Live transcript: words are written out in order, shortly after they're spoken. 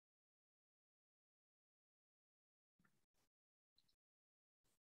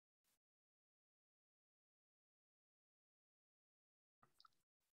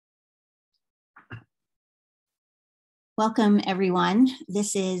Welcome, everyone.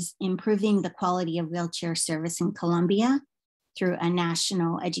 This is Improving the Quality of Wheelchair Service in Colombia through a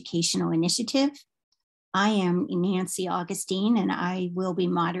National Educational Initiative. I am Nancy Augustine, and I will be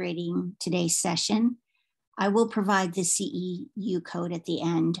moderating today's session. I will provide the CEU code at the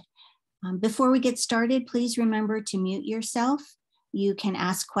end. Before we get started, please remember to mute yourself. You can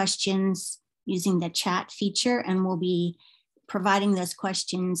ask questions using the chat feature, and we'll be providing those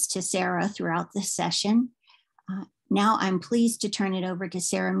questions to Sara throughout the session. Now I'm pleased to turn it over to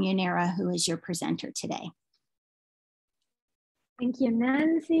Sara Múnera, who is your presenter today. Thank you,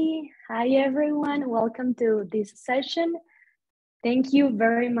 Nancy. Hi, everyone. Welcome to this session. Thank you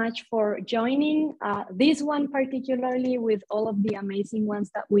very much for joining this one, particularly with all of the amazing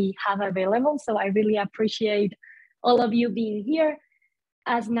ones that we have available. So I really appreciate all of you being here.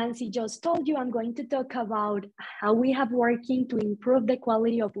 As Nancy just told you, I'm going to talk about how we have working to improve the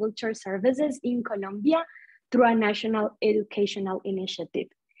quality of wheelchair services in Colombia through a national educational initiative.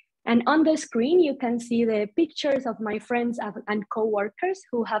 And on the screen, you can see the pictures of my friends and co-workers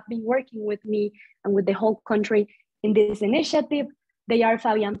who have been working with me and with the whole country in this initiative. They are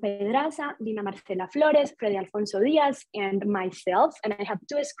Fabian, Pedraza, Lina, Marcela, Florez, Freddy, Alfonso, Diaz, and myself. And I have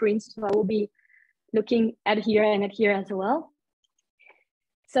two screens, so I will be looking at here and at here as well.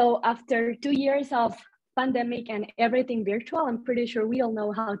 So after 2 years of pandemic and everything virtual, I'm pretty sure we all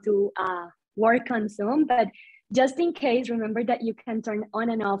know how to work on Zoom, but just in case, remember that you can turn on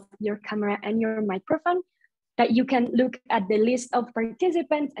and off your camera and your microphone, that you can look at the list of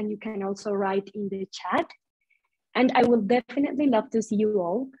participants, and you can also write in the chat. And I will definitely love to see you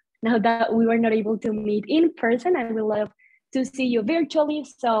all. Now that we were not able to meet in person, I would love to see you virtually.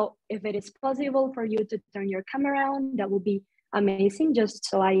 So if it is possible for you to turn your camera on, that would be amazing, just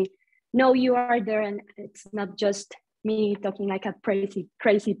so I know you are there and it's not just me talking like a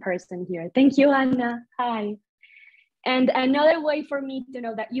crazy person here. Thank you, Anna. Hi. And another way for me to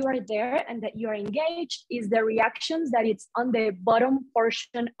know that you are there and that you are engaged is the reactions that it's on the bottom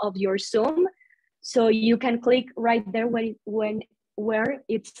portion of your Zoom. So you can click right there where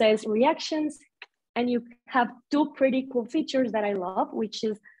it says reactions, and you have two pretty cool features that I love, which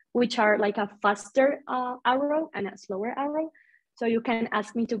are like a faster arrow and a slower arrow. So you can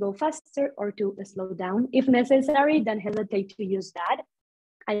ask me to go faster or to slow down. If necessary, don't hesitate to use that.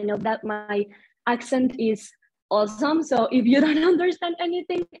 I know that my accent is awesome. So if you don't understand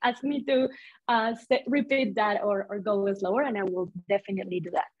anything, ask me to repeat that or go slower, and I will definitely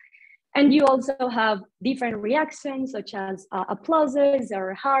do that. And you also have different reactions, such as applauses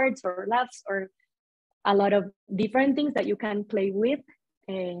or hearts or laughs, or a lot of different things that you can play with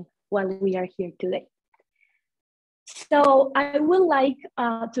while we are here today. So I would like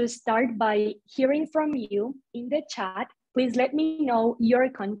to start by hearing from you in the chat. Please let me know your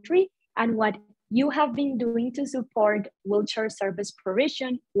country and what you have been doing to support wheelchair service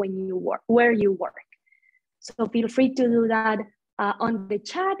provision when you work, where you work. So feel free to do that on the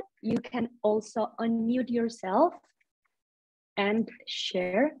chat. You can also unmute yourself and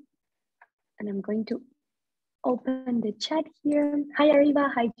share. And I'm going to open the chat here. Hi, Arriba.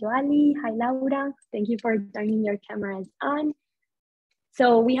 Hi, Joali. Hi, Laura. Thank you for turning your cameras on.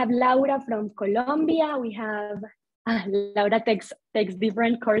 So we have Laura from Colombia. We have Laura takes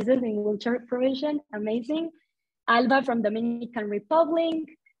different courses in wheelchair provision. Amazing. Alba from Dominican Republic,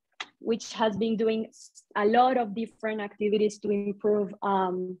 which has been doing a lot of different activities to improve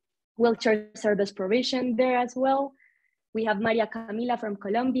wheelchair service provision there as well. We have Maria Camila from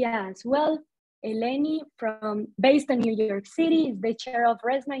Colombia as well. Eleni, based in New York City, is the chair of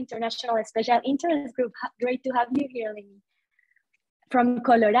RESNA International Special Interest Group. Great to have you here, Eleni. From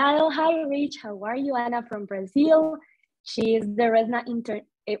Colorado, hi Rich, how are you? Anna from Brazil. She is the RESNA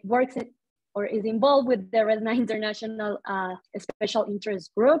is involved with the RESNA International Special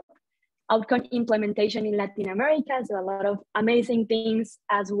Interest Group. Outcome implementation in Latin America, so a lot of amazing things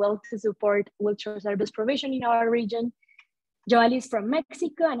as well to support wheelchair service provision in our region. Joel is from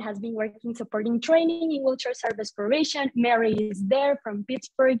Mexico and has been working supporting training in wheelchair service provision. Mary is there from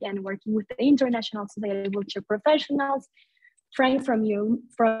Pittsburgh and working with the International Society of Wheelchair Professionals. Frank from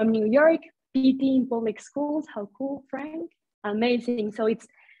New York, PT in public schools. How cool, Frank? Amazing. So it's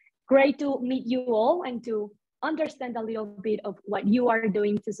great to meet you all and to understand a little bit of what you are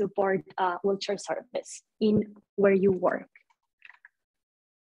doing to support wheelchair service in where you work.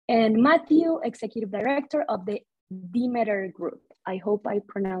 And Matthew, Executive Director of the Demeter Group. I hope I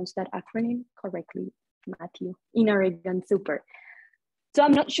pronounced that acronym correctly, Matthew, in Oregon, super. So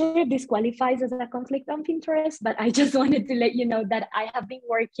I'm not sure if this qualifies as a conflict of interest, but I just wanted to let you know that I have been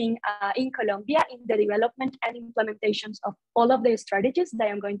working in Colombia in the development and implementations of all of the strategies that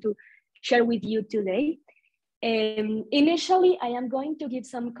I'm going to share with you today. Initially, I am going to give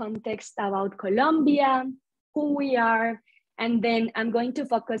some context about Colombia, who we are, and then I'm going to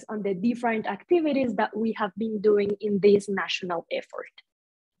focus on the different activities that we have been doing in this national effort.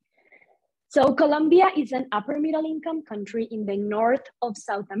 So Colombia is an upper middle income country in the north of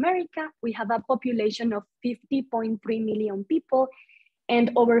South America. We have a population of 50.3 million people,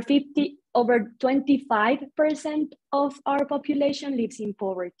 and over 25% of our population lives in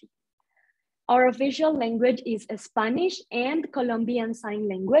poverty. Our official language is Spanish and Colombian Sign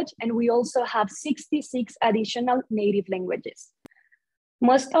Language, and we also have 66 additional native languages.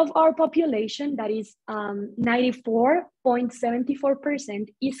 Most of our population, that is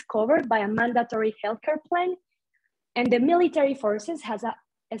 94.74%, is covered by a mandatory healthcare plan, and the military forces have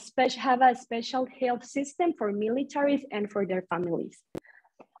a special health system for militaries and for their families.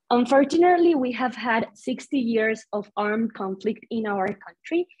 Unfortunately, we have had 60 years of armed conflict in our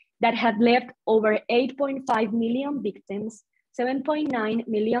country that have left over 8.5 million victims, 7.9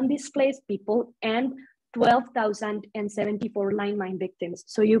 million displaced people, and 12,074 landmine victims.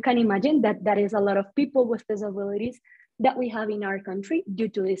 So you can imagine that that is a lot of people with disabilities that we have in our country due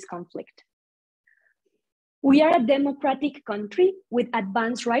to this conflict. We are a democratic country with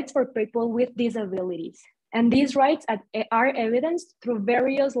advanced rights for people with disabilities. And these rights are evidenced through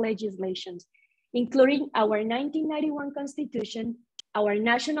various legislations, including our 1991 Constitution, our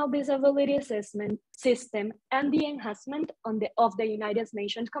National Disability Assessment System, and the enhancement of the United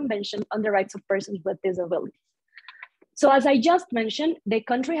Nations Convention on the Rights of Persons with Disabilities. So as I just mentioned, the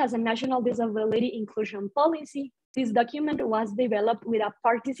country has a national disability inclusion policy. This document was developed with a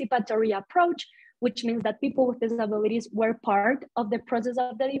participatory approach, which means that people with disabilities were part of the process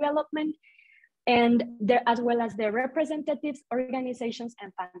of the development, and as well as their representatives, organizations,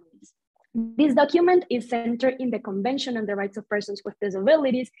 and families. This document is centered in the Convention on the Rights of Persons with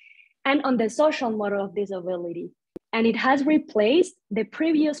Disabilities and on the social model of disability. And it has replaced the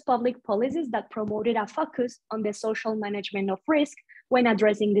previous public policies that promoted a focus on the social management of risk when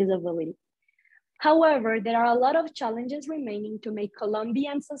addressing disability. However, there are a lot of challenges remaining to make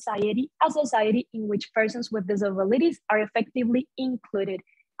Colombian society a society in which persons with disabilities are effectively included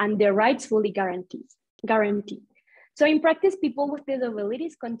and their rights fully guaranteed. So in practice, people with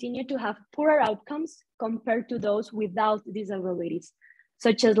disabilities continue to have poorer outcomes compared to those without disabilities,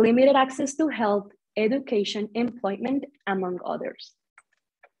 such as limited access to health, education, employment, among others.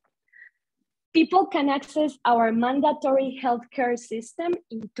 People can access our mandatory healthcare system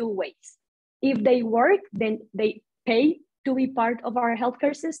in two ways. If they work, then they pay to be part of our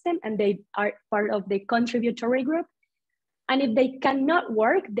healthcare system and they are part of the contributory group. And if they cannot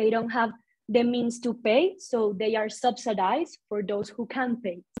work, they don't have the means to pay, so they are subsidized for those who can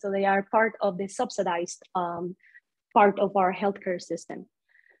pay. So they are part of the subsidized part of our healthcare system.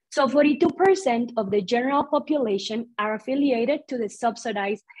 So 42% of the general population are affiliated to the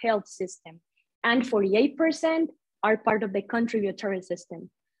subsidized health system, and 48% are part of the contributory system.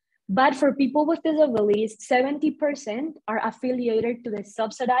 But for people with disabilities, 70% are affiliated to the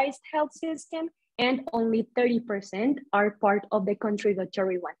subsidized health system, and only 30% are part of the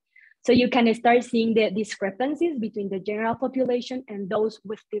contributory one. So you can start seeing the discrepancies between the general population and those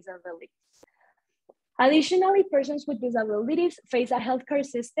with disabilities. Additionally, persons with disabilities face a healthcare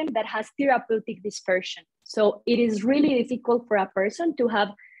system that has therapeutic dispersion. So it is really difficult for a person to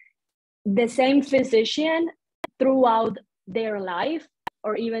have the same physician throughout their life,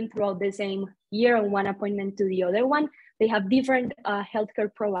 or even throughout the same year on one appointment to the other one. They have different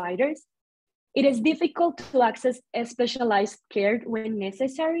healthcare providers. It is difficult to access a specialized care when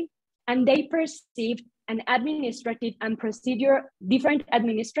necessary, and they perceive different administrative and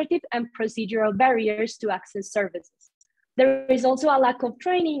procedural barriers to access services. There is also a lack of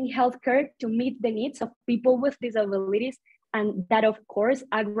training in healthcare to meet the needs of people with disabilities, and that of course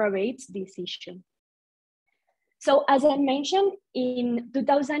aggravates this issue. So as I mentioned, in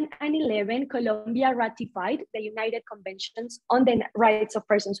 2011, Colombia ratified the United Conventions on the Rights of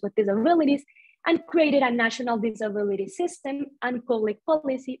Persons with Disabilities and created a national disability system and public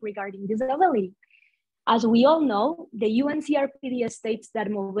policy regarding disability. As we all know, the UNCRPD states that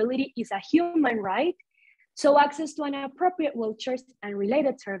mobility is a human right, so access to an appropriate wheelchairs and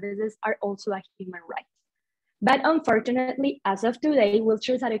related services are also a human right. But unfortunately, as of today,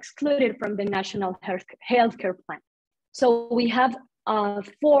 wheelchairs are excluded from the national healthcare plan. So we have 4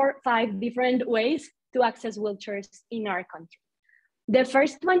 or 5 different ways to access wheelchairs in our country. The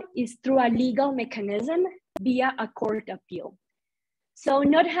first one is through a legal mechanism via a court appeal. So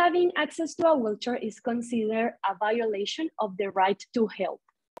not having access to a wheelchair is considered a violation of the right to health.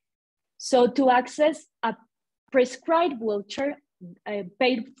 So to access a prescribed wheelchair,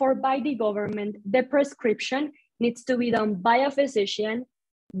 paid for by the government, the prescription needs to be done by a physician.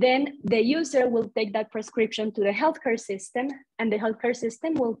 Then the user will take that prescription to the healthcare system, and the healthcare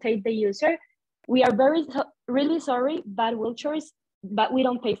system will take the user. We are really sorry, but we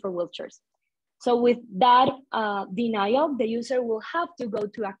don't pay for wheelchairs. So with that denial, the user will have to go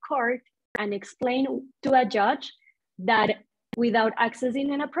to a court and explain to a judge that without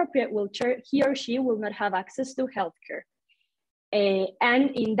accessing an appropriate wheelchair, he or she will not have access to healthcare.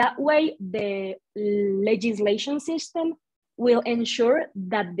 And in that way, the legislation system will ensure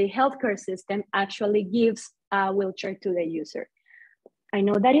that the healthcare system actually gives a wheelchair to the user. I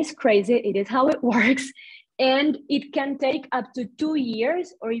know that is crazy, it is how it works. And it can take up to 2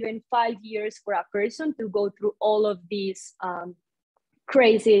 years or even 5 years for a person to go through all of these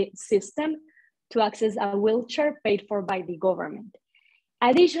crazy system to access a wheelchair paid for by the government.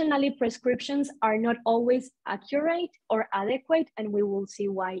 Additionally, prescriptions are not always accurate or adequate, and we will see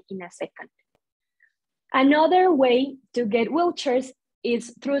why in a second. Another way to get wheelchairs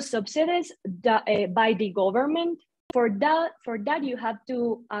is through subsidies by the government. For that you have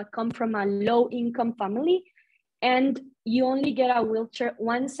to come from a low-income family, and you only get a wheelchair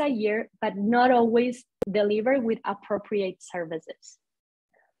once a year, but not always delivered with appropriate services.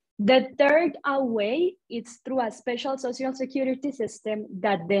 The third way is through a special social security system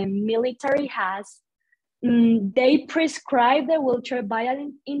that the military has. They prescribe the wheelchair by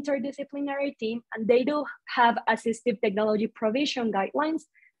an interdisciplinary team, and they do have assistive technology provision guidelines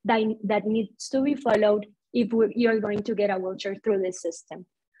that needs to be followed if you're going to get a wheelchair through this system.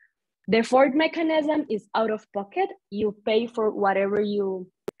 The fourth mechanism is out of pocket. You pay for whatever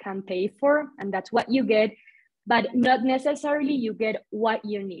you can pay for, and that's what you get, but not necessarily you get what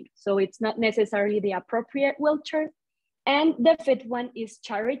you need. So it's not necessarily the appropriate wheelchair. And the fifth one is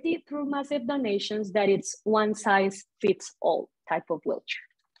charity through massive donations, that it's one size fits all type of wheelchair.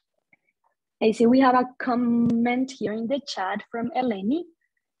 I see we have a comment here in the chat from Eleni.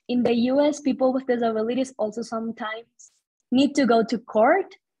 In the US, people with disabilities also sometimes need to go to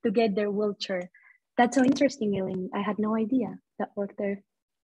court to get their wheelchair. That's so interesting, Eleni. I had no idea that worked there.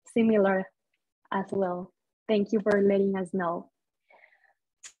 Similar as well. Thank you for letting us know.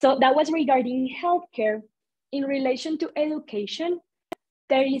 So that was regarding healthcare. In relation to education,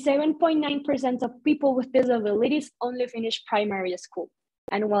 37.9% of people with disabilities only finish primary school,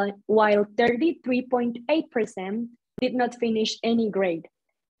 and while 33.8% did not finish any grade.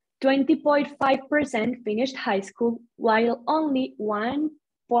 20.5% finished high school, while only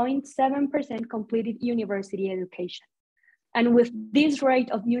 1.7% completed university education. And with this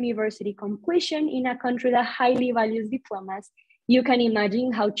rate of university completion in a country that highly values diplomas, you can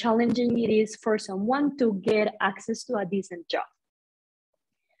imagine how challenging it is for someone to get access to a decent job.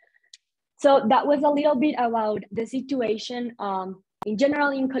 So that was a little bit about the situation in general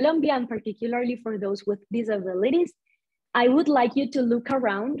in Colombia, and particularly for those with disabilities. I would like you to look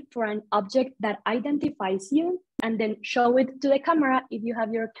around for an object that identifies you and then show it to the camera. If you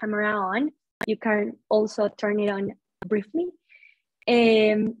have your camera on, you can also turn it on briefly.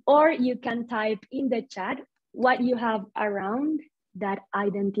 Or you can type in the chat what you have around that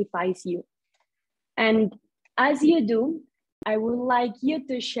identifies you. And as you do, I would like you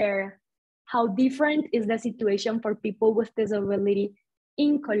to share how different is the situation for people with disability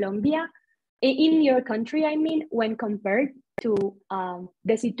in Colombia, in your country, I mean, when compared to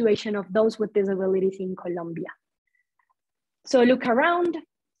the situation of those with disabilities in Colombia. So look around,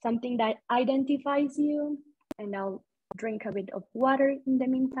 something that identifies you, and I'll drink a bit of water in the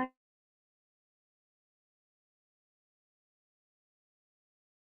meantime.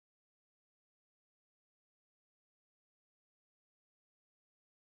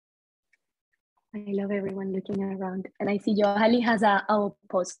 I love everyone looking around. And I see Johali has our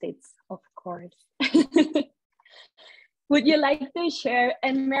post-its, of course. Would you like to share?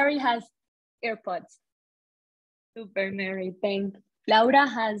 And Mary has AirPods. Super, Mary, thanks. Laura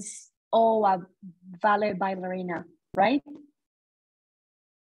has, a ballet ballerina, right?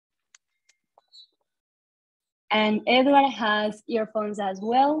 And Edward has earphones as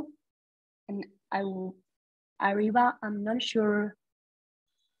well. And Arriba, I'm not sure.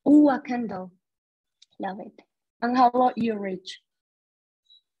 Oh, a candle. Love it. And how about you, Rich?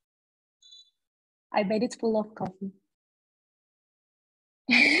 I bet it's full of coffee.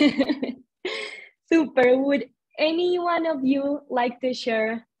 Super. Would any one of you like to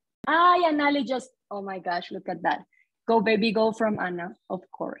share? Anali just, oh my gosh, look at that. Go baby, go from Anna, of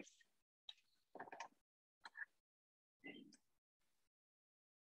course.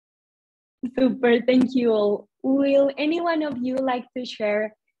 Super, thank you all. Will any one of you like to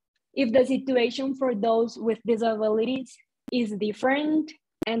share if the situation for those with disabilities is different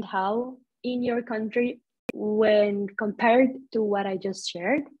and how in your country when compared to what I just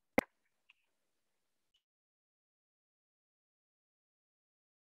shared?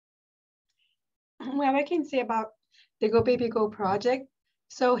 Well, I can say about the Go Baby Go project.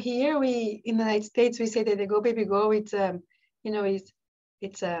 So here we in the United States we say that the Go Baby Go it's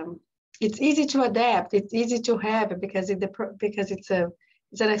it's easy to adapt, it's easy to have because it's an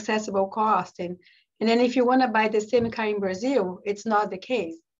accessible cost, and then if you want to buy the same car in Brazil, it's not the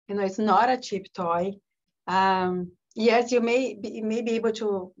case. It's not a cheap toy. Yes, you may be able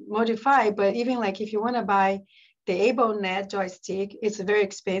to modify, but even like if you want to buy the AbleNet joystick, it's very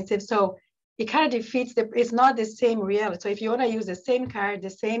expensive. So it kind of defeats it's not the same reality. So if you want to use the same card, the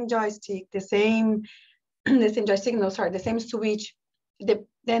same joystick, the same switch,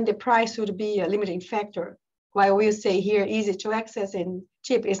 then the price would be a limiting factor. While we say here easy to access and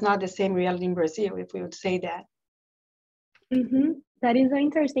cheap, is not the same reality in Brazil, if we would say that. Mm-hmm. That is so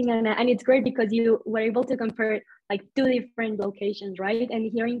interesting, and it's great because you were able to compare like two different locations, right?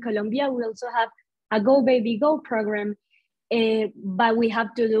 And here in Colombia, we also have a Go Baby Go program, but we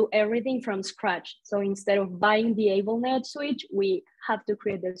have to do everything from scratch. So instead of buying the AbleNet switch, we have to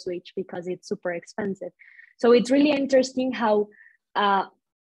create the switch because it's super expensive. So it's really interesting how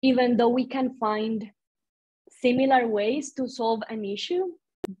even though we can find similar ways to solve an issue,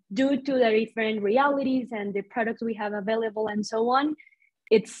 due to the different realities and the products we have available and so on,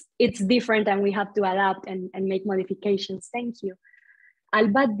 it's different and we have to adapt and make modifications. Thank you.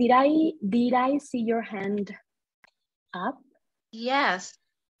 Alba, did I see your hand up? Yes,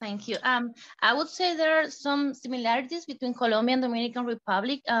 thank you. I would say there are some similarities between Colombia and Dominican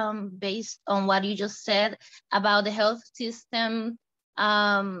Republic based on what you just said about the health system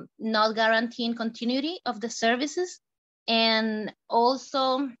not guaranteeing continuity of the services, and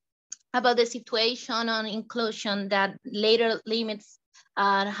also about the situation on inclusion that later limits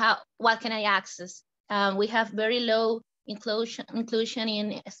what can I access. We have very low inclusion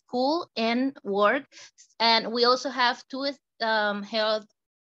in school and work, and we also have two health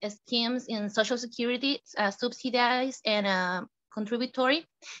schemes in Social Security, subsidized and contributory,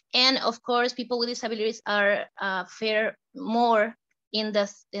 and of course people with disabilities are fare more in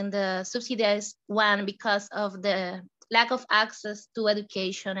the subsidized one because of the lack of access to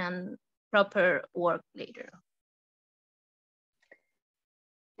education and proper work later.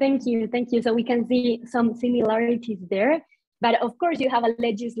 Thank you. So we can see some similarities there, but of course you have a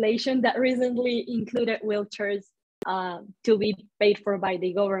legislation that recently included wheelchairs to be paid for by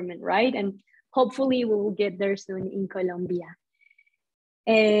the government, right? And hopefully we will get there soon in Colombia.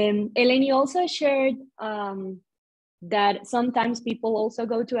 Eleni also shared that sometimes people also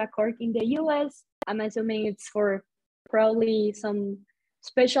go to a court in the US. I'm assuming it's for probably some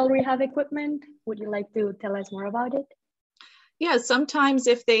special rehab equipment. Would you like to tell us more about it? Yeah, sometimes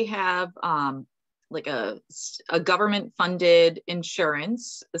if they have like a government funded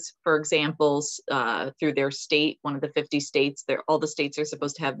insurance, for example, through their state, one of the 50 states, all the states are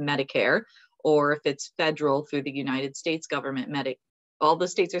supposed to have Medicare, or if it's federal through the United States government, all the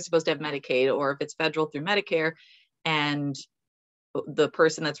states are supposed to have Medicaid, or if it's federal through Medicare, and the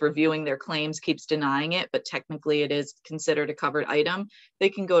person that's reviewing their claims keeps denying it, but technically it is considered a covered item, they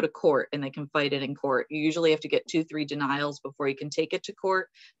can go to court and they can fight it in court. You usually have to get 2-3 denials before you can take it to court.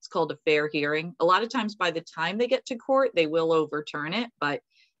 It's called a fair hearing. A lot of times by the time they get to court, they will overturn it, but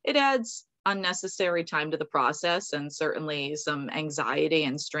it adds unnecessary time to the process and certainly some anxiety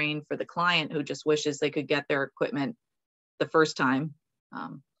and strain for the client who just wishes they could get their equipment the first time.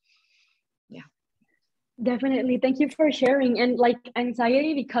 Yeah. Definitely. Thank you for sharing. And like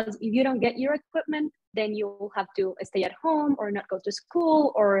anxiety, because if you don't get your equipment, then you'll have to stay at home or not go to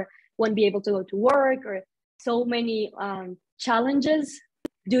school or won't be able to go to work, or so many challenges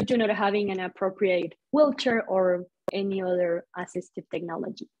due to not having an appropriate wheelchair or any other assistive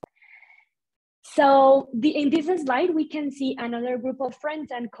technology. So in this slide, we can see another group of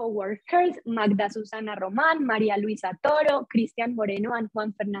friends and co-workers, Magda Susana Roman, Maria Luisa Toro, Cristian Moreno, and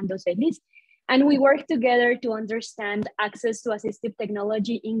Juan Fernando Celis. And we worked together to understand access to assistive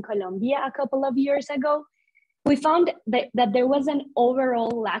technology in Colombia a couple of years ago. We found that there was an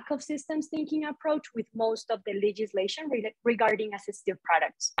overall lack of systems thinking approach with most of the legislation regarding assistive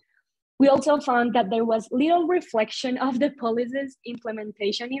products. We also found that there was little reflection of the policies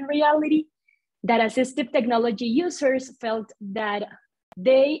implementation in reality, that assistive technology users felt that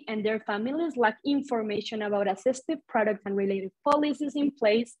they and their families lack information about assistive products and related policies in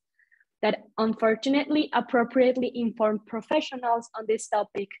place that unfortunately appropriately inform professionals on this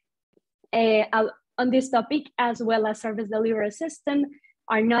topic, as well as service delivery system,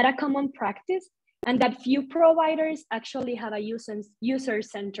 are not a common practice, and that few providers actually have a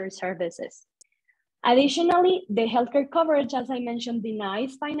user-centered services. Additionally, the healthcare coverage, as I mentioned,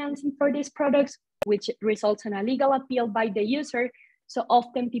 denies financing for these products, which results in a legal appeal by the user. So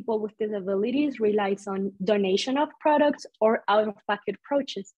often people with disabilities relies on donation of products or out-of-pocket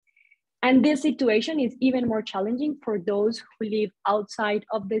approaches. And this situation is even more challenging for those who live outside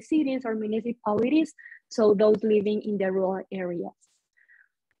of the cities or municipalities, so those living in the rural areas.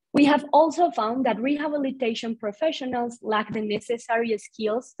 We have also found that rehabilitation professionals lack the necessary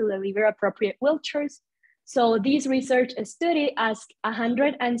skills to deliver appropriate wheelchairs. So this research study asked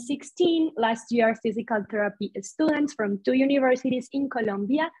 116 last year physical therapy students from 2 universities in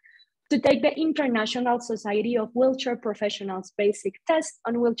Colombia to take the International Society of Wheelchair Professionals basic test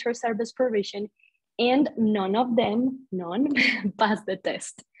on wheelchair service provision, and none of them passed the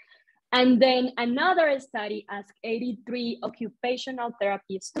test. And then another study asked 83 occupational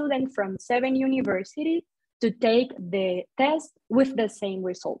therapy students from 7 universities to take the test with the same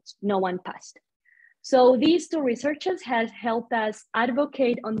results. No one passed. So these 2 researchers has helped us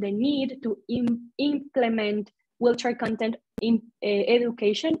advocate on the need to implement wheelchair content in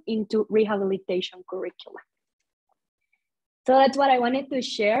education into rehabilitation curricula. So that's what I wanted to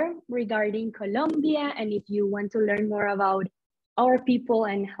share regarding Colombia. And if you want to learn more about our people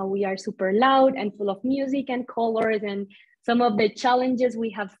and how we are super loud and full of music and colors and some of the challenges we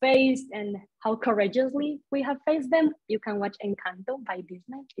have faced and how courageously we have faced them, you can watch Encanto by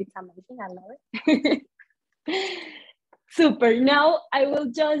Disney. It's amazing, I love it. Super, now I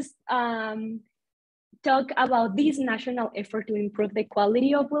will just talk about this national effort to improve the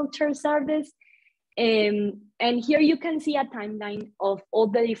quality of wheelchair service. And here you can see a timeline of all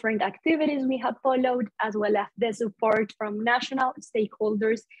the different activities we have followed, as well as the support from national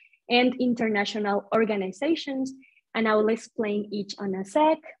stakeholders and international organizations. And I will explain each on a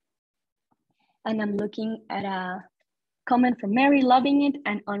sec. And I'm looking at a comment from Mary, loving it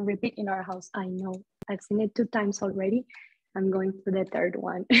and on repeat in our house. I know, I've seen it 2 times already. I'm going for the 3rd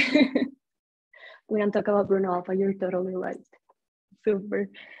one. We don't talk about Bruno Alpha, you're totally right. Super.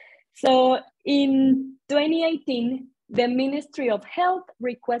 So in 2018, the Ministry of Health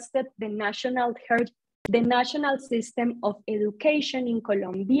requested the National System of Education in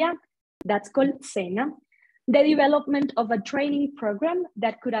Colombia, that's called SENA, the development of a training program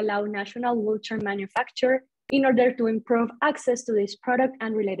that could allow national wheelchair manufacturer in order to improve access to this product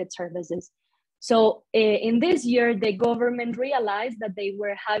and related services. So in this year, the government realized that they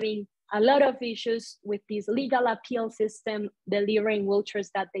were having a lot of issues with this legal appeal system delivering wheelchairs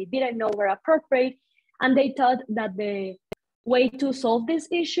that they didn't know were appropriate. And they thought that the way to solve this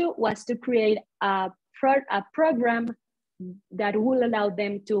issue was to create a program that will allow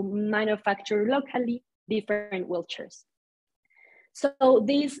them to manufacture locally different wheelchairs. So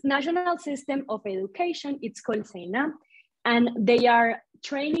this National System of Education, it's called SENA, and they are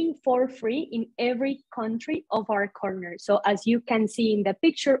training for free in every country of our corner. So as you can see in the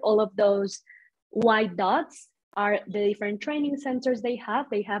picture, all of those white dots are the different training centers they have.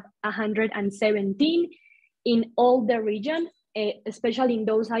 They have 117 in all the region, especially in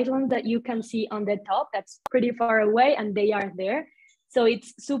those islands that you can see on the top. That's pretty far away and they are there. So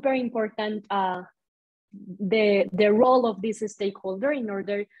it's super important, the role of this stakeholder in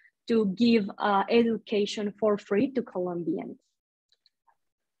order to give education for free to Colombians.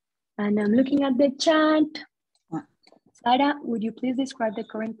 And I'm looking at the chat. Sara, would you please describe the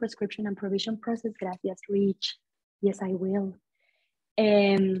current prescription and provision process? Gracias, Rich. Yes, I will.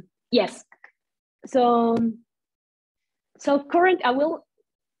 Yes. So currently,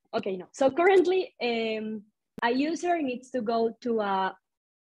 a user needs to go to a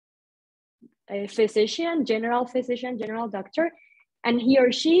physician, general doctor, and he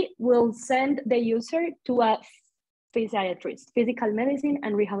or she will send the user to a physiatrist, physical medicine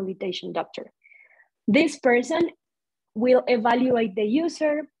and rehabilitation doctor. This person will evaluate the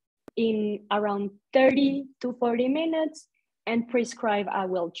user in around 30 to 40 minutes and prescribe a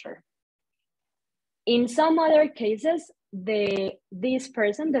wheelchair. In some other cases, this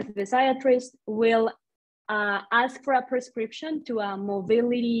person, the physiatrist, will ask for a prescription to a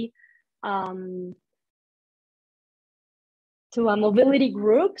mobility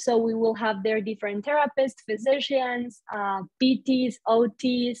group. So we will have their different therapists, physicians, PTs,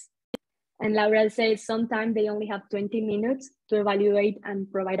 OTs, and Laura says sometimes they only have 20 minutes to evaluate and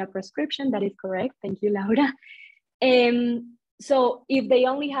provide a prescription. That is correct. Thank you, Laura. So if they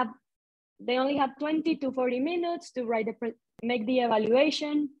only have 20 to 40 minutes to make the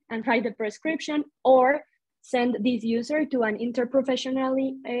evaluation and write the prescription, or send this user to an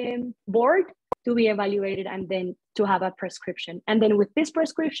interprofessional board to be evaluated and then to have a prescription. And then with this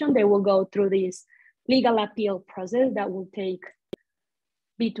prescription, they will go through this legal appeal process that will take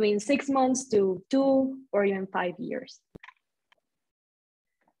between 6 months to 2 or even 5 years.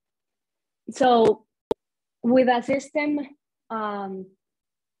 So with a system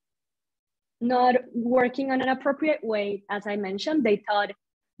not working on an appropriate way, as I mentioned, they thought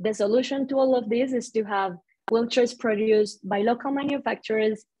the solution to all of this is to have wheelchairs produced by local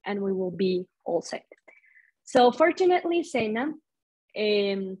manufacturers and we will be all set. So fortunately, SENA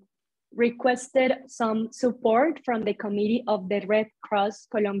requested some support from the committee of the Red Cross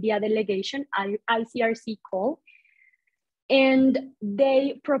Colombia delegation, ICRC call, and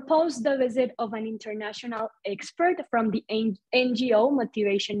they proposed the visit of an international expert from the NGO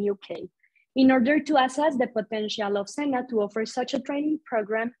Motivation UK in order to assess the potential of SENA to offer such a training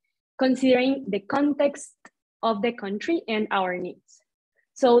program, considering the context of the country and our needs.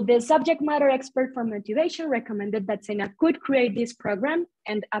 So the subject matter expert for motivation recommended that SENA could create this program,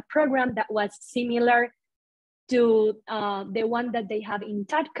 and a program that was similar to the one that they have in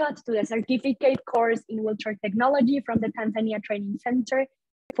TADCOT, to the certificate course in wheelchair technology from the Tanzania Training Center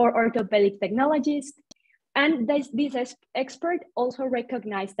for Orthopedic Technologists. And this expert also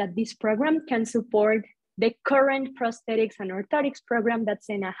recognized that this program can support the current prosthetics and orthotics program that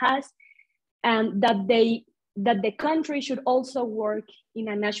SENA has, and that the country should also work in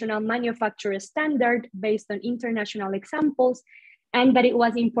a national manufacturer standard based on international examples, and that it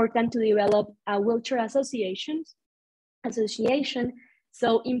was important to develop a wheelchair association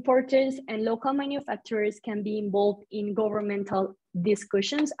so importers and local manufacturers can be involved in governmental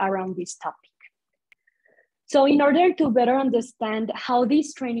discussions around this topic. So in order to better understand how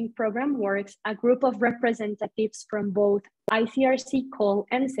this training program works, a group of representatives from both ICRC, COL,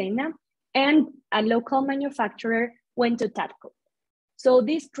 and SENA, and a local manufacturer went to TADCOT. So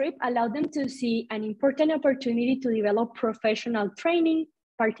this trip allowed them to see an important opportunity to develop professional training,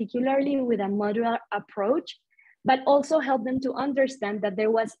 particularly with a modular approach, but also helped them to understand that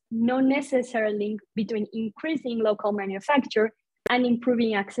there was no necessary link between increasing local manufacture and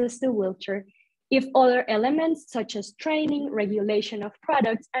improving access to wheelchair if other elements such as training, regulation of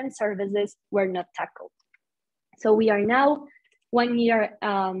products and services were not tackled. So we are now 1 year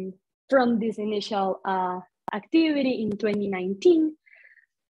from this initial activity in 2019.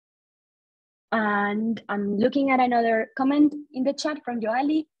 And I'm looking at another comment in the chat from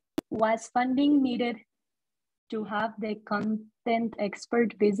Joali. Was funding needed to have the content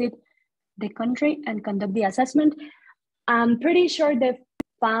expert visit the country and conduct the assessment? I'm pretty sure the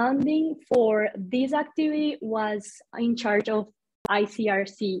funding for this activity was in charge of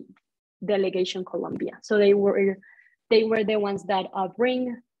ICRC delegation Colombia. So they were the ones that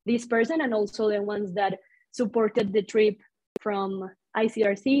bring this person, and also the ones that supported the trip from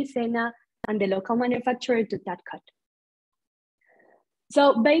ICRC, SENA, and the local manufacturer to TADCOT.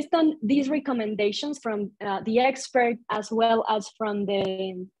 So based on these recommendations from the expert as well as from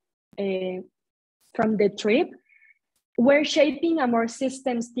the trip, we're shaping a more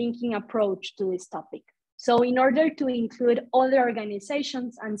systems thinking approach to this topic. So in order to include other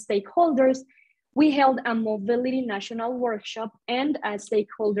organizations and stakeholders, we held a mobility national workshop and a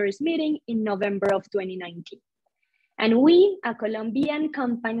stakeholders meeting in November of 2019. And we, a Colombian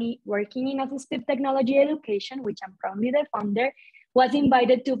company working in assistive technology education, which I'm proudly the founder, was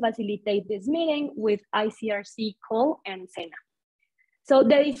invited to facilitate this meeting with ICRC, COL, and SENA. So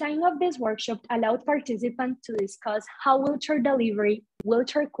the design of this workshop allowed participants to discuss how wheelchair delivery,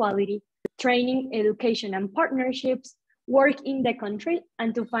 wheelchair quality, training, education, and partnerships work in the country,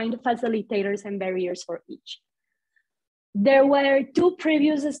 and to find facilitators and barriers for each. There were 2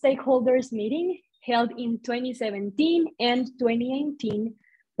 previous stakeholders meetings held in 2017 and 2018,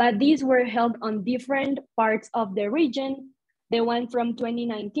 but these were held on different parts of the region. The one from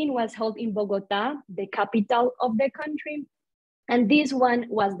 2019 was held in Bogota, the capital of the country. And this one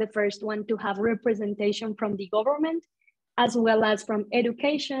was the first one to have representation from the government, as well as from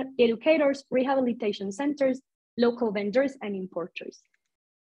educators, rehabilitation centers, local vendors, and importers.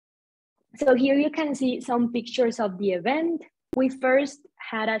 So here you can see some pictures of the event. We first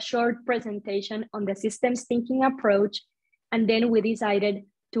had a short presentation on the systems thinking approach, and then we decided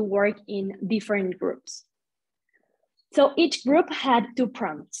to work in different groups. So each group had 2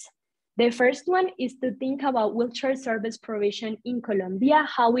 prompts. The first one is to think about wheelchair service provision in Colombia,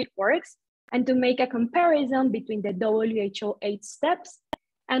 how it works, and to make a comparison between the WHO 8 steps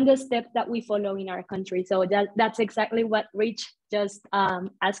and the steps that we follow in our country. So that's exactly what Rich just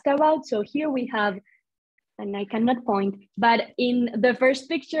asked about. So here we have, and I cannot point, but in the first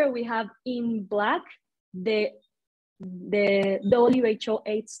picture, we have in black the WHO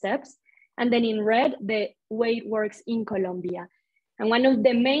 8 steps. And then in red, the way it works in Colombia. And one of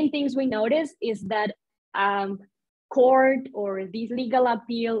the main things we noticed is that court or this legal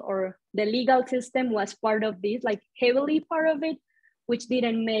appeal or the legal system was part of this, like heavily part of it, which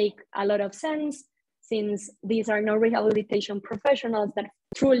didn't make a lot of sense since these are no rehabilitation professionals that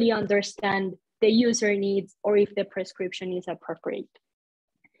truly understand the user needs or if the prescription is appropriate.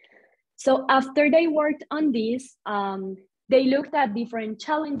 So after they worked on this, they looked at different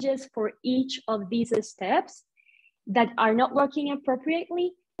challenges for each of these steps that are not working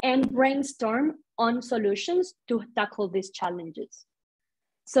appropriately and brainstorm on solutions to tackle these challenges.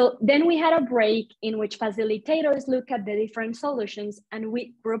 So then we had a break in which facilitators look at the different solutions and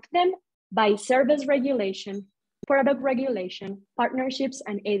we group them by service regulation, product regulation, partnerships,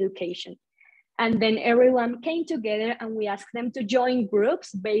 and education. And then everyone came together and we asked them to join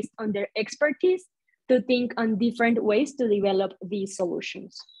groups based on their expertise to think on different ways to develop these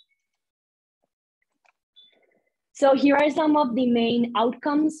solutions. So here are some of the main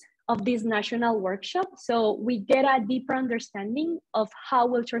outcomes of this national workshop. So we get a deeper understanding of how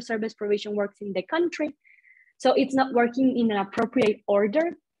wheelchair service provision works in the country. So it's not working in an appropriate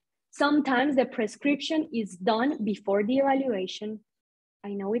order. Sometimes the prescription is done before the evaluation. I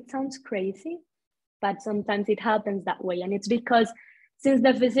know it sounds crazy, but sometimes it happens that way. And it's because since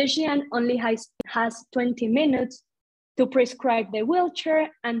the physician only has 20 minutes to prescribe the wheelchair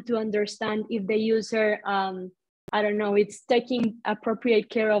and to understand if the user, I don't know, it's taking appropriate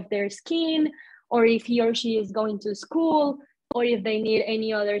care of their skin, or if he or she is going to school, or if they need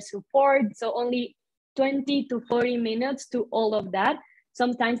any other support. So only 20 to 40 minutes to all of that.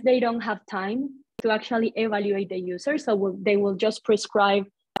 Sometimes they don't have time to actually evaluate the user. So they will just prescribe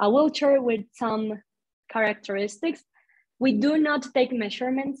a wheelchair with some characteristics. We do not take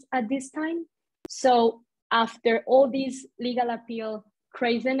measurements at this time. So after all this legal appeal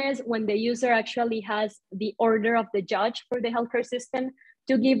craziness, when the user actually has the order of the judge for the healthcare system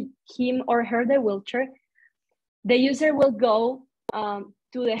to give him or her the wheelchair, the user will go to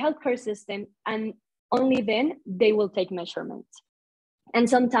the healthcare system and only then they will take measurements. And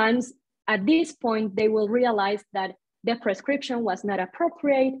sometimes at this point, they will realize that the prescription was not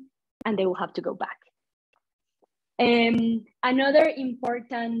appropriate and they will have to go back. Another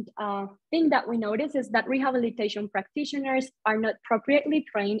important thing that we notice is that rehabilitation practitioners are not appropriately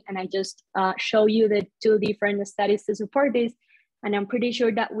trained. And I just show you the two different studies to support this. And I'm pretty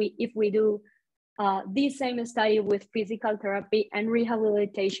sure that if we do this same study with physical therapy and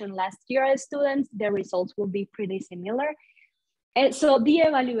rehabilitation last year as students, the results will be pretty similar. And so the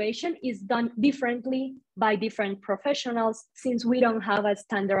evaluation is done differently by different professionals since we don't have a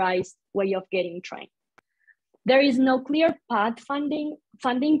standardized way of getting trained. There is no clear funding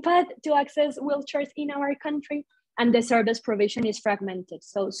path to access wheelchairs in our country, and the service provision is fragmented.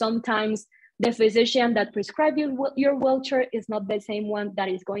 So sometimes the physician that prescribes your wheelchair is not the same one that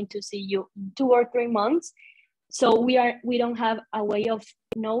is going to see you in 2 or 3 months. So we don't have a way of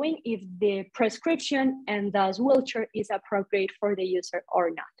knowing if the prescription and thus wheelchair is appropriate for the user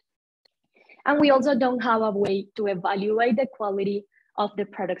or not. And we also don't have a way to evaluate the quality of the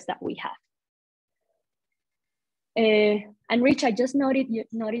products that we have. And Rich, I just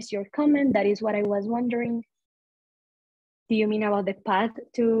noticed your comment. That is what I was wondering. Do you mean about the path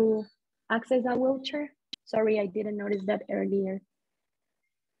to access a wheelchair? Sorry, I didn't notice that earlier.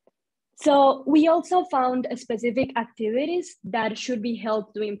 So we also found specific activities that should be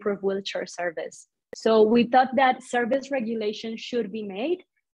held to improve wheelchair service. So we thought that service regulation should be made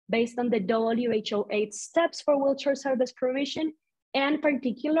based on the WHO 8 steps for wheelchair service provision, and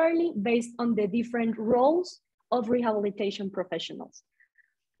particularly based on the different roles of rehabilitation professionals.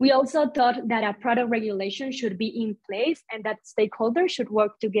 We also thought that a product regulation should be in place and that stakeholders should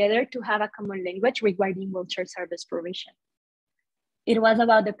work together to have a common language regarding wheelchair service provision. It was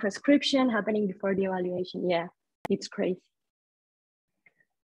about the prescription happening before the evaluation. Yeah, it's crazy.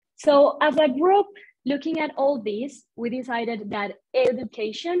 So as a group, looking at all this, we decided that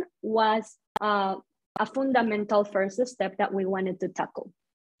education was a fundamental first step that we wanted to tackle.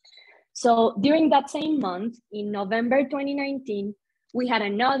 So during that same month, in November 2019, we had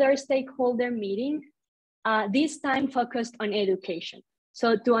another stakeholder meeting, this time focused on education.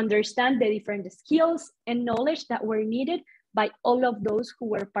 So to understand the different skills and knowledge that were needed by all of those who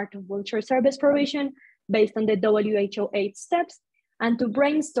were part of wheelchair service provision based on the WHO 8 steps, and to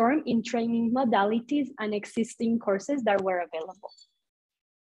brainstorm in training modalities and existing courses that were available.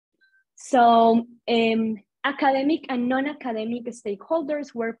 So academic and non-academic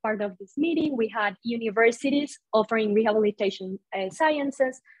stakeholders were part of this meeting. We had universities offering rehabilitation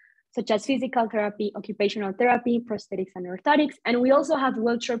sciences, such as physical therapy, occupational therapy, prosthetics and orthotics. And we also have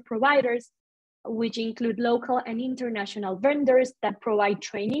wheelchair providers, which include local and international vendors that provide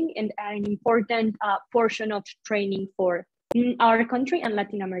training and an important portion of training for our country and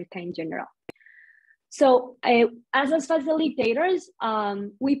Latin America in general. So as facilitators,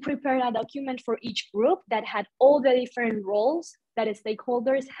 we prepared a document for each group that had all the different roles that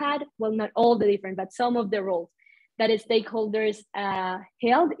stakeholders had. Well, not all the different, but some of the roles that stakeholders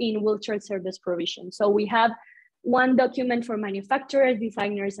held in wheelchair service provision. So we have one document for manufacturers,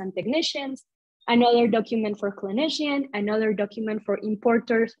 designers, and technicians, another document for clinician, another document for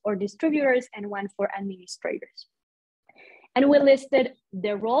importers or distributors, and one for administrators. And we listed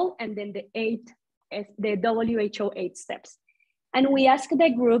the role and then the WHO 8 steps. And we asked the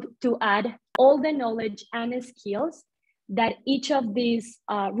group to add all the knowledge and skills that each of these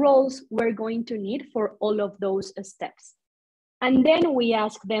roles were going to need for all of those steps. And then we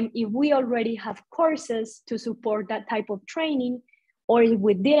asked them if we already have courses to support that type of training, or if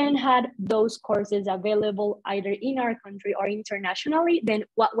we didn't have those courses available either in our country or internationally, then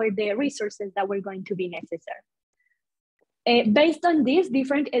what were the resources that were going to be necessary? Based on this,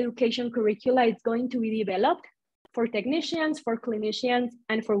 different education curricula is going to be developed for technicians, for clinicians,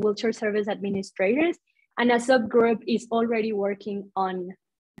 and for wheelchair service administrators. And a subgroup is already working on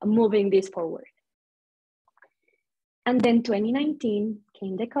moving this forward. And then 2019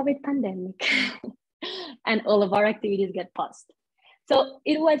 came the COVID pandemic and all of our activities get paused. So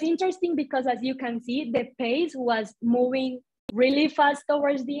it was interesting because, as you can see, the pace was moving really fast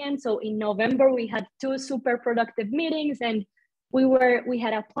towards the end. So in November, we had 2 super productive meetings, and we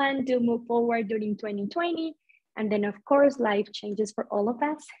had a plan to move forward during 2020. And then, of course, life changes for all of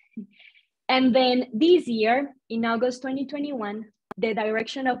us. And then this year, in August 2021, the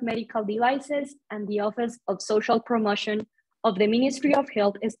Direction of Medical Devices and the Office of Social Promotion of the Ministry of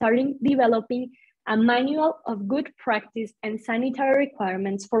Health is starting developing a manual of good practice and sanitary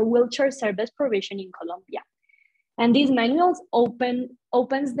requirements for wheelchair service provision in Colombia. And these manuals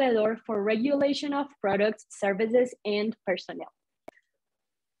opens the door for regulation of products, services, and personnel.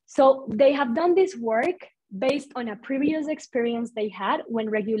 So they have done this work based on a previous experience they had when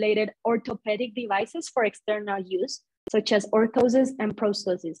regulated orthopedic devices for external use, such as orthoses and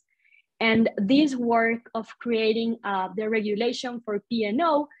prostheses. And this work of creating the regulation for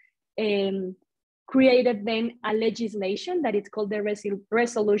P&O created then a legislation that is called the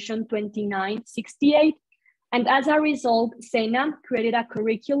Resolution 2968. And as a result, SENA created a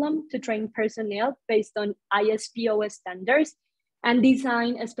curriculum to train personnel based on ISPO standards and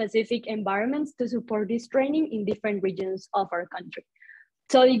design specific environments to support this training in different regions of our country.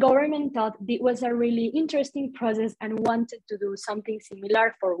 So the government thought it was a really interesting process and wanted to do something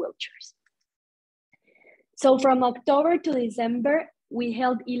similar for wheelchairs. So from October to December, we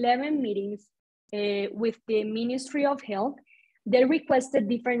held 11 meetings with the Ministry of Health. They requested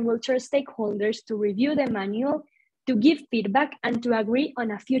different wheelchair stakeholders to review the manual, to give feedback, and to agree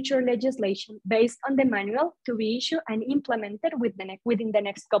on a future legislation based on the manual to be issued and implemented within the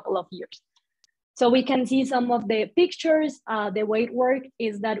next couple of years. So we can see some of the pictures. The way it worked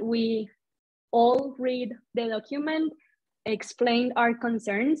is that we all read the document, explained our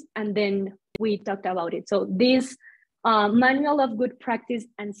concerns, and then we talked about it. So this manual of good practice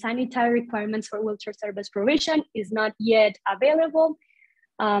and sanitary requirements for wheelchair service provision is not yet available.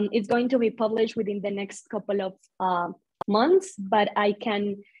 It's going to be published within the next couple of months, but I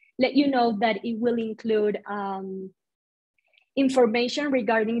can let you know that it will include information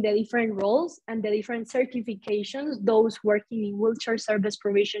regarding the different roles and the different certifications those working in wheelchair service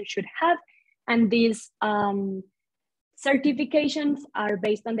provision should have. And these certifications are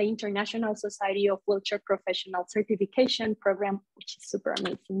based on the International Society of Wheelchair Professional Certification Program, which is super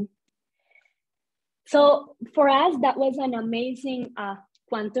amazing. So for us, that was an amazing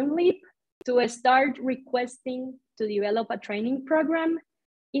quantum leap to start requesting to develop a training program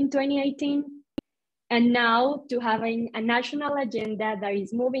in 2018. And now to having a national agenda that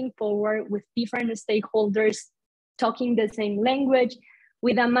is moving forward with different stakeholders talking the same language,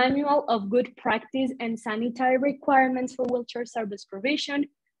 with a manual of good practice and sanitary requirements for wheelchair service provision,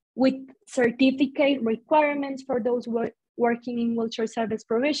 with certificate requirements for those working in wheelchair service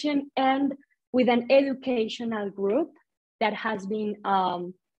provision, and with an educational group that has been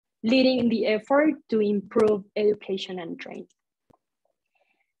leading the effort to improve education and training.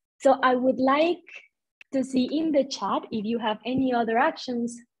 So I would like to see in the chat if you have any other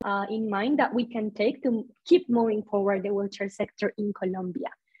actions in mind that we can take to keep moving forward the wheelchair sector in Colombia.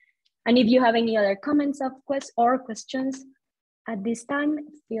 And if you have any other comments or questions at this time,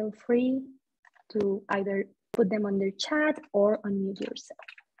 feel free to either put them on the chat or unmute yourself.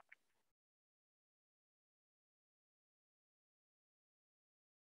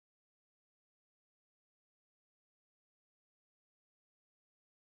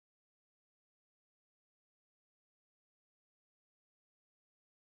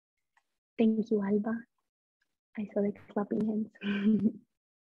 Thank you, Alba. I saw the clapping hands.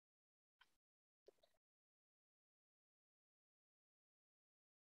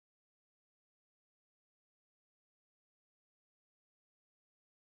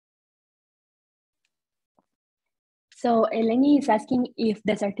 So Eleni is asking if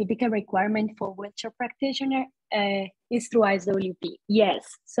the certificate requirement for wheelchair practitioner is through ISWP. Yes,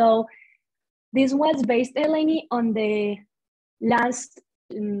 so this was based, Eleni, on the last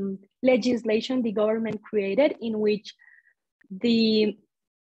legislation the government created, in which the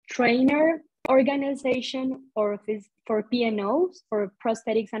trainer organization for PNOs, for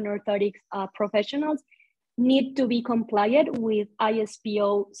prosthetics and orthotics professionals, need to be compliant with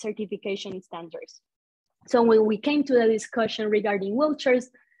ISPO certification standards. So when we came to the discussion regarding wheelchairs,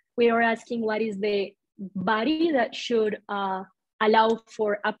 we were asking what is the body that should allow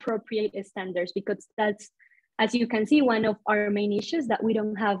for appropriate standards, because that's, as you can see, one of our main issues, that we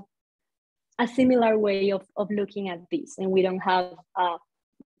don't have a similar way of looking at this, and we don't have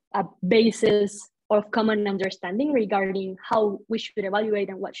a basis of common understanding regarding how we should evaluate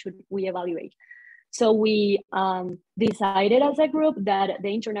and what should we evaluate. So we decided as a group that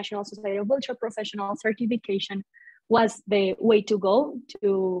the International Society of Wheelchair Professional certification was the way to go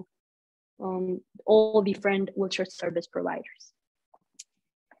to all different wheelchair service providers.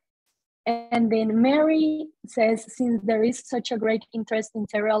 And then Mary says, since there is such a great interest in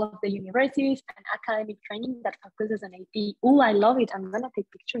several of the universities and academic training that focuses on AP, oh, I love it. I'm gonna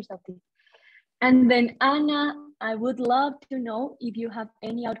take pictures of this. And then Anna, I would love to know if you have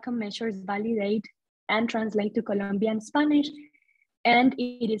any outcome measures validate and translate to Colombian Spanish, and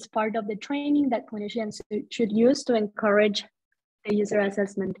it is part of the training that clinicians should use to encourage the user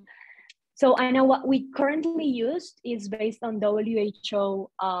assessment. So I know what we currently use is based on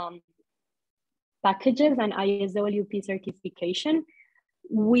WHO packages and ISWP certification.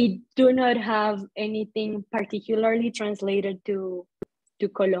 We do not have anything particularly translated to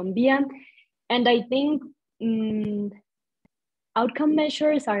Colombian. And I think outcome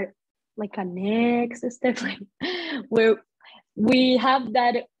measures are like a next step, where we have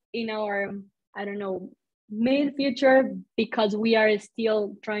that in our, I don't know, mid future, because we are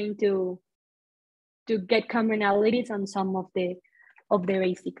still trying to get commonalities on some of the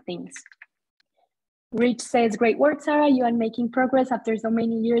basic things. Rich says, great work, Sara. You are making progress after so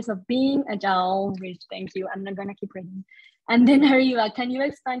many years of being agile. Rich, thank you. I'm not gonna keep reading. And then Arriba, can you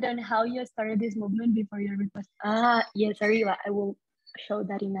expand on how you started this movement before your request? Yes, Arriba, I will show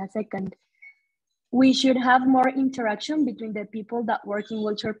that in a second. We should have more interaction between the people that work in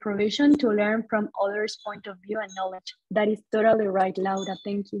wheelchair provision to learn from others' point of view and knowledge. That is totally right, Laura,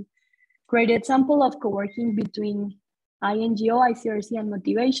 thank you. Great example of co-working between INGO, ICRC, and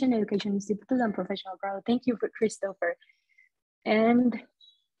Motivation, Education Institute, and Professional Growth. Thank you, for Christopher. And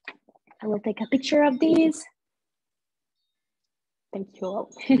I will take a picture of this. Thank you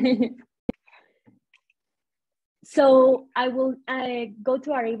all. So I will go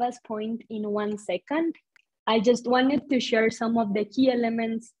to Arriba's point in 1 second. I just wanted to share some of the key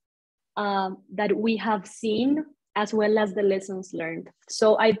elements that we have seen, as well as the lessons learned.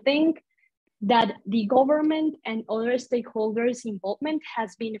 So I think that the government and other stakeholders' involvement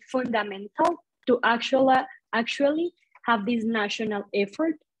has been fundamental to actually have this national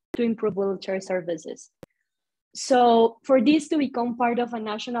effort to improve wheelchair services. So for this to become part of a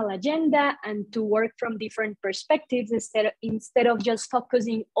national agenda and to work from different perspectives, instead of just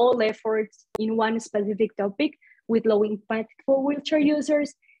focusing all efforts in one specific topic with low impact for wheelchair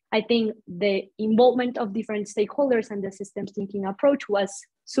users, I think the involvement of different stakeholders and the systems thinking approach was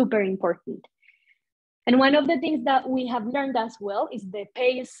super important. And one of the things that we have learned as well is the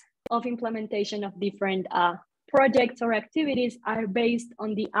pace of implementation of different projects or activities are based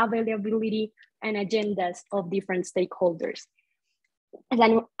on the availability and agendas of different stakeholders.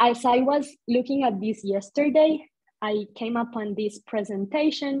 And as I was looking at this yesterday, I came upon this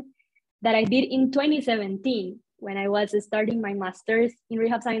presentation that I did in 2017 when I was starting my master's in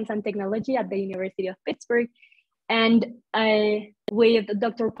rehab science and technology at the University of Pittsburgh. And with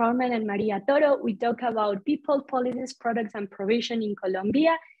Dr. Carmen and Maria Toro, we talk about people, policies, products, and provision in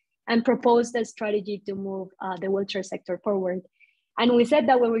Colombia, and proposed a strategy to move the wheelchair sector forward. And we said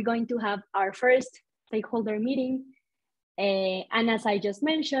that we were going to have our first stakeholder meeting. And as I just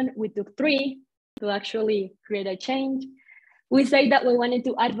mentioned, we took 3 to actually create a change. We say that we wanted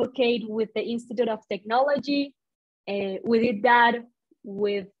to advocate with the Institute of Technology. We did that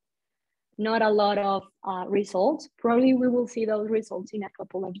with not a lot of results. Probably we will see those results in a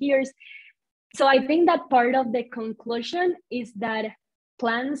couple of years. So I think that part of the conclusion is that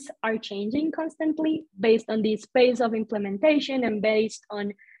plans are changing constantly based on the pace of implementation and based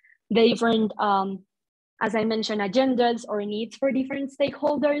on the different, as I mentioned, agendas or needs for different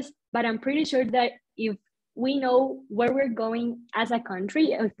stakeholders. But I'm pretty sure that if we know where we're going as a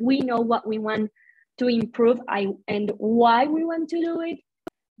country, if we know what we want to improve and why we want to do it,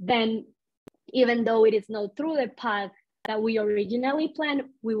 then even though it is not through the path that we originally planned,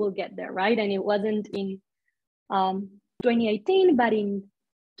 we will get there, right? And it wasn't in 2018, but in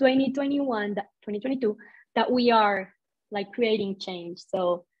 2021, 2022, that we are like creating change.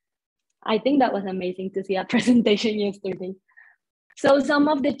 So I think that was amazing to see a presentation yesterday. So some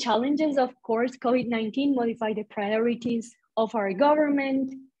of the challenges, of course, COVID-19 modified the priorities of our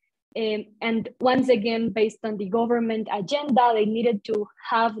government. And once again, based on the government agenda, they needed to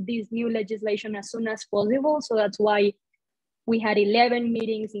have this new legislation as soon as possible. So that's why we had 11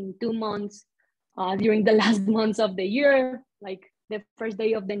 meetings in 2 months during the last months of the year, like the first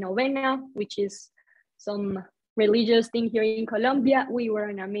day of the novena, which is some religious thing here in Colombia. We were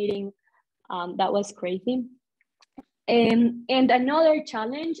in a meeting that was crazy. And another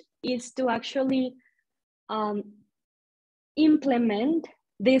challenge is to actually implement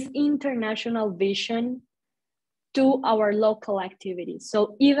this international vision to our local activities.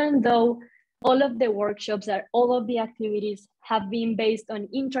 So even though all of the workshops and all of the activities have been based on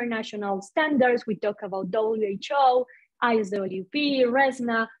international standards, we talk about WHO, ISWP,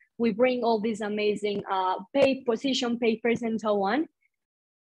 RESNA, we bring all these amazing position papers and so on.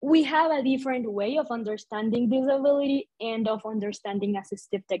 We have a different way of understanding disability and of understanding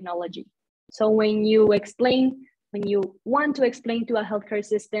assistive technology. So when you want to explain to a healthcare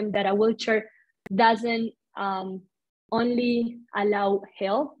system that a wheelchair doesn't only allow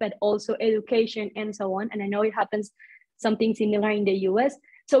health, but also education and so on. And I know it happens something similar in the US.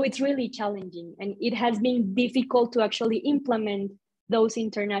 So it's really challenging. And it has been difficult to actually implement those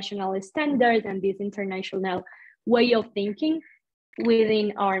international standards and this international way of thinking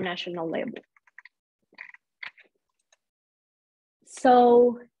within our national level.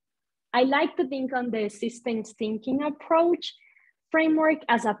 So I like to think on the systems thinking approach framework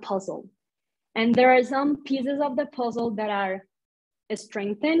as a puzzle. And there are some pieces of the puzzle that are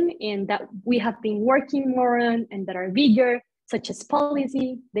strengthened and that we have been working more on and that are bigger, such as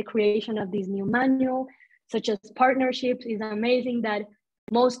policy, the creation of this new manual, such as partnerships. Is amazing that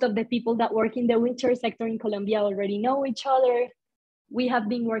most of the people that work in the wheelchair sector in Colombia already know each other. We have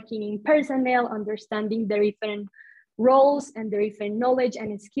been working in personnel, understanding the different roles and the different knowledge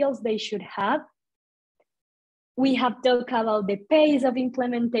and skills they should have. We have talked about the pace of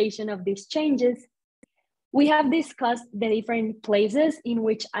implementation of these changes. We have discussed the different places in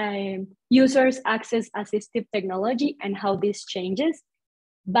which users access assistive technology and how this changes.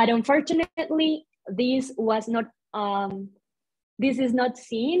 But unfortunately, this is not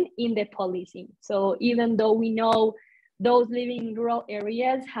seen in the policy. So even though we know those living in rural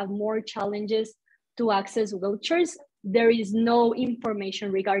areas have more challenges to access wheelchairs, there is no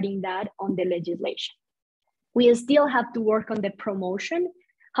information regarding that on the legislation. We still have to work on the promotion,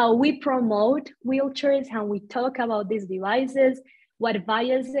 how we promote wheelchairs, how we talk about these devices, what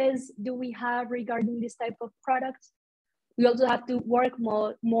biases do we have regarding this type of products. We also have to work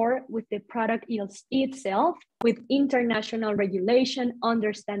more with the product itself, with international regulation,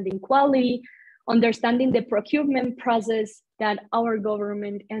 understanding quality, understanding the procurement process that our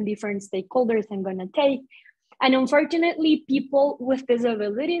government and different stakeholders are gonna take. And unfortunately, people with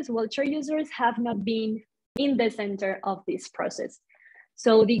disabilities, wheelchair users, have not been in the center of this process.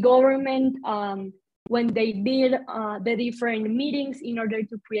 So the government, when they did the different meetings in order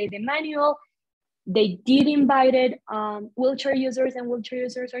to create the manual, they did invite wheelchair users and wheelchair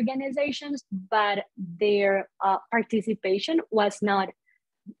users organizations, but their participation was not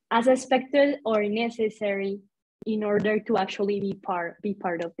as expected or necessary in order to actually be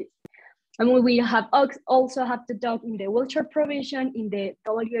part of this. And we have also have to talk in the wheelchair provision, in the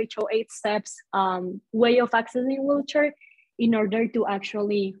WHO 8 steps way of accessing wheelchair in order to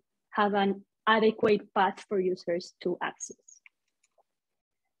actually have an adequate path for users to access.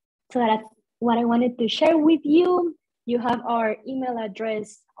 So that's what I wanted to share with you. You have our email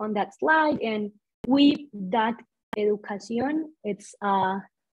address on that slide, and we.educacion, it's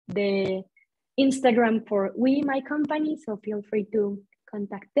the Instagram for We, my company, so feel free to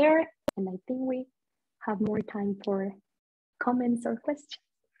contact there. And I think we have more time for comments or questions.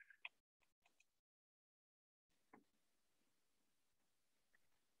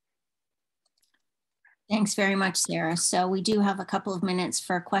 Thanks very much, Sara. So we do have a couple of minutes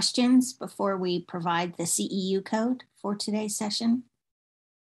for questions before we provide the CEU code for today's session.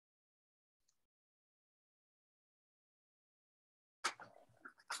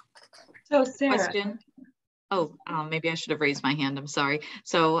 So Sara, Question. Oh, maybe I should have raised my hand. I'm sorry.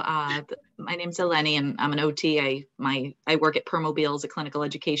 So my name's Eleni and I'm an OT. I work at Permobile as a clinical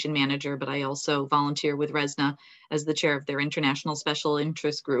education manager, but I also volunteer with RESNA as the chair of their international special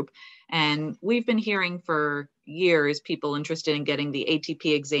interest group. And we've been hearing for years people interested in getting the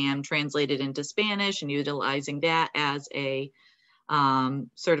ATP exam translated into Spanish and utilizing that as a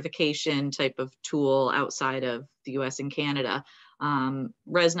certification type of tool outside of the US and Canada.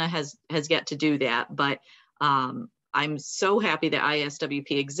 RESNA has yet to do that, but I'm so happy that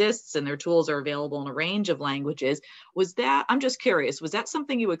ISWP exists and their tools are available in a range of languages. I'm just curious, was that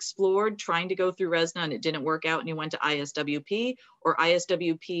something you explored trying to go through RESNA and it didn't work out and you went to ISWP, or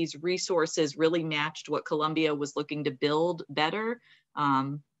ISWP's resources really matched what Colombia was looking to build better?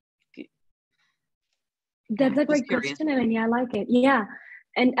 That's a great question, Eleni. I like it. Yeah.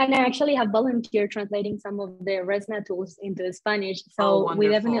 And I actually have volunteered translating some of the RESNA tools into Spanish. So we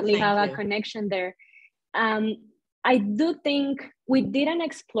definitely have a connection there. I do think we didn't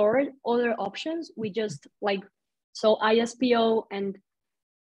explore other options. We just saw ISPO and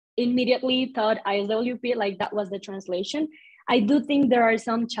immediately thought ISWP, like that was the translation. I do think there are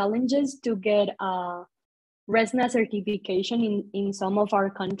some challenges to get RESNA certification in some of our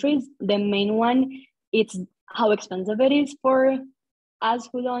countries. The main one, it's how expensive it is for us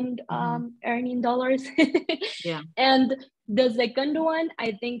who don't earn in dollars. Yeah. And the second one,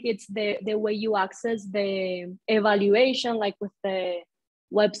 I think it's the way you access the evaluation, like with the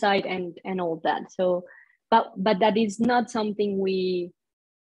website and all that. So, but that is not something we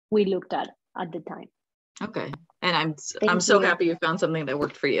looked at the time. Okay, and I'm so happy you found something that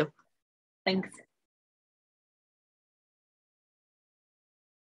worked for you. Thanks.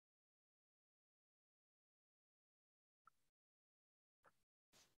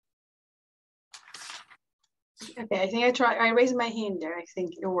 Okay, I think I raised my hand there. I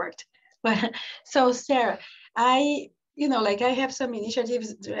think it worked. But so Sarah, I have some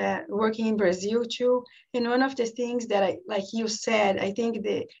initiatives working in Brazil too. And one of the things that like you said, I think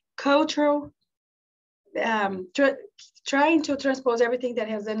the cultural, trying to transpose everything that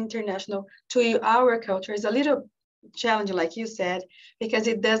has done international to our culture is a little challenging, like you said, because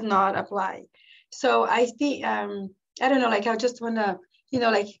it does not apply. So I think, I don't know, like I just wanna, when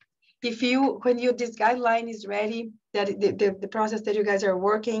this guideline is ready, that the process that you guys are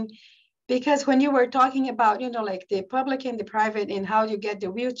working, because when you were talking about, like the public and the private and how you get the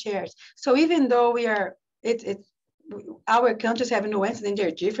wheelchairs. So even though our countries have nuances and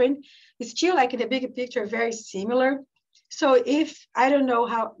they're different, it's still like in the big picture, very similar. So if, I don't know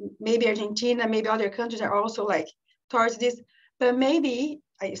how, maybe Argentina, maybe other countries are also like towards this, but maybe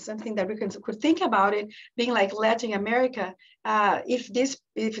something that we could think about it being like Latin America. If this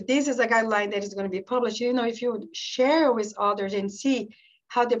is a guideline that is going to be published, if you share with others and see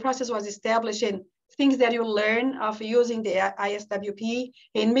how the process was established and things that you learn of using the ISWP,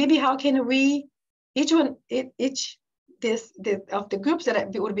 and maybe how can we, each of the groups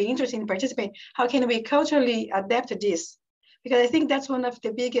that would be interested in participating, how can we culturally adapt this? Because I think that's one of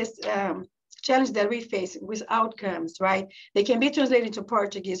the biggest challenge that we face with outcomes, right? They can be translated into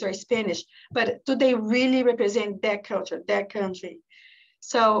Portuguese or Spanish, but do they really represent that culture, that country?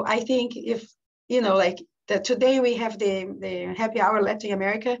 So I think if, that today we have the happy hour Latin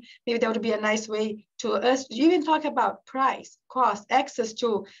America, maybe that would be a nice way to us even talk about price, cost, access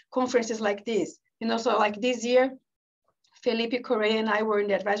to conferences like this. So like this year, Felipe Correa and I were in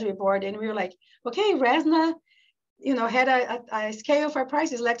the advisory board and we were like, okay, RESNA, had a scale for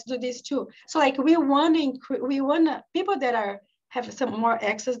prices, let's do this too. So like we want people that have some more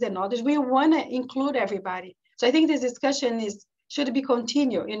access than others, we want to include everybody. So I think this discussion should be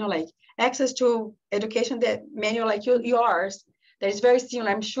continued, like access to education that manual like yours, that is very similar,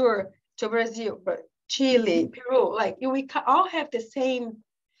 I'm sure, to Brazil, but Chile, Peru, like we all have the same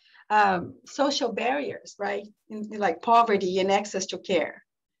social barriers, right? Like poverty and access to care.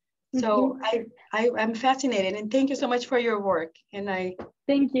 So I'm fascinated, and thank you so much for your work. And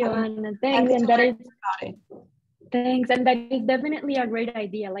thank you, Anna. Thanks, and thanks, and that is definitely a great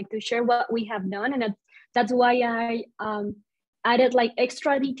idea, like to share what we have done, and that's why I added like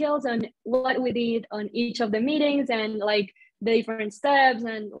extra details on what we did on each of the meetings and like the different steps,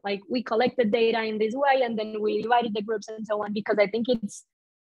 and like we collected data in this way, and then we divided the groups and so on, because I think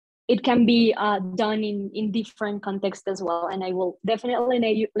it can be done in different contexts as well. And I will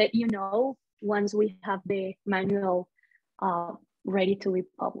definitely let you know once we have the manual ready to be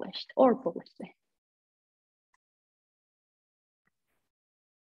published or published.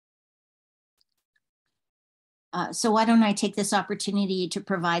 So why don't I take this opportunity to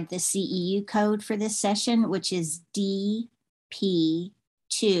provide the CEU code for this session, which is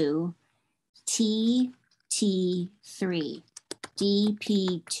DP2T T3,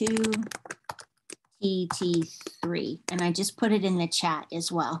 DP2, TT3. And I just put it in the chat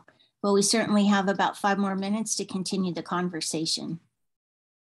as well. But we certainly have about 5 more minutes to continue the conversation.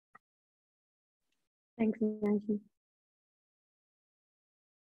 Thanks, Nancy.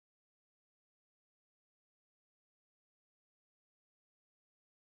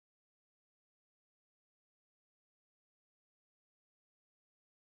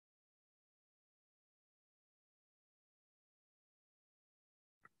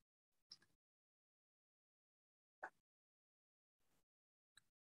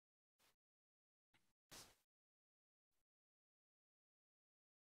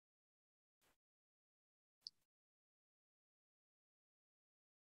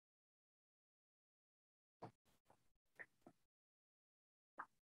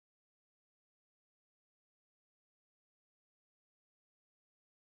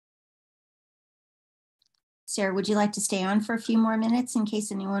 Sarah, would you like to stay on for a few more minutes in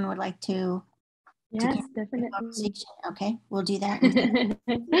case anyone would like to? Yes, definitely. Okay, we'll do that.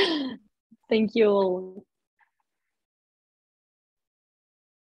 Thank you all.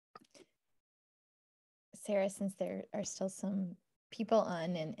 Sarah, since there are still some people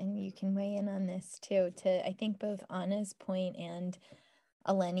on and you can weigh in on this too, to I think both Anna's point and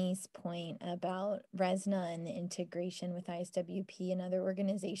Eleni's point about RESNA and the integration with ISWP and other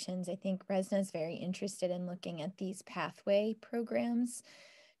organizations. I think RESNA is very interested in looking at these pathway programs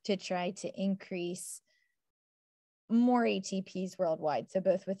to try to increase more ATPs worldwide, so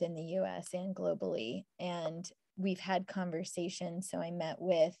both within the US and globally. And we've had conversations. So I met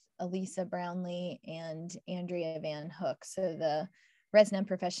with Elisa Brownlee and Andrea Van Hook, so the RESNA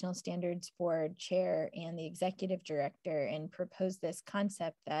Professional Standards Board chair and the executive director, and proposed this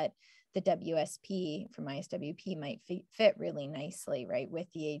concept that the WSP from ISWP might fit really nicely, right,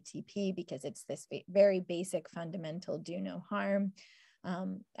 with the ATP, because it's this very basic fundamental do no harm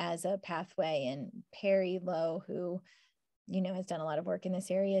as a pathway. And Perry Lowe, who has done a lot of work in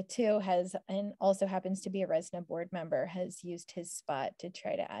this area too, and also happens to be a RESNA board member, has used his spot to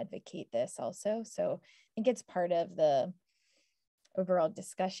try to advocate this also. So I think it's part of the overall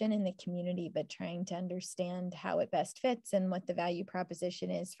discussion in the community, but trying to understand how it best fits and what the value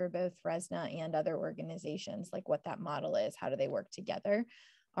proposition is for both RESNA and other organizations, like what that model is, how do they work together,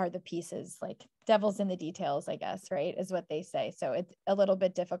 are the pieces, like devil's in the details, I guess, right, is what they say. So it's a little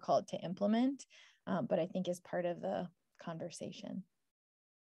bit difficult to implement, but I think is part of the conversation.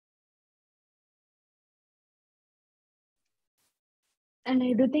 And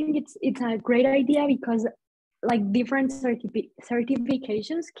I do think it's a great idea, because like different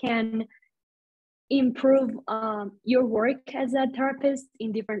certifications can improve your work as a therapist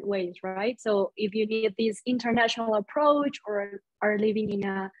in different ways, right? So if you need this international approach or are living in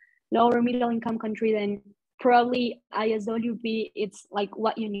a lower middle income country, then probably ISWP, it's like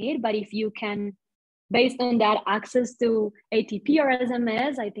what you need. But if you can, based on that, access to ATP or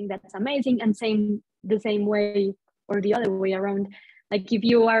SMS, I think that's amazing. And the same way or the other way around. Like if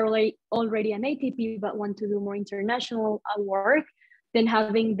you are already an ATP but want to do more international work, then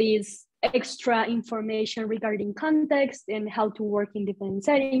having this extra information regarding context and how to work in different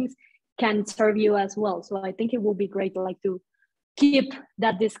settings can serve you as well. So I think it will be great to keep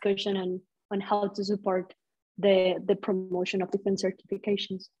that discussion on how to support the promotion of different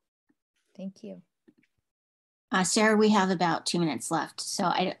certifications. Thank you. Sarah, we have about 2 minutes left.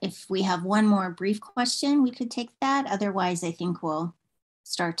 So if we have one more brief question, we could take that. Otherwise, I think we'll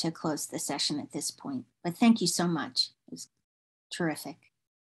start to close the session at this point. But thank you so much. It was terrific.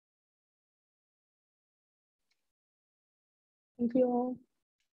 Thank you all.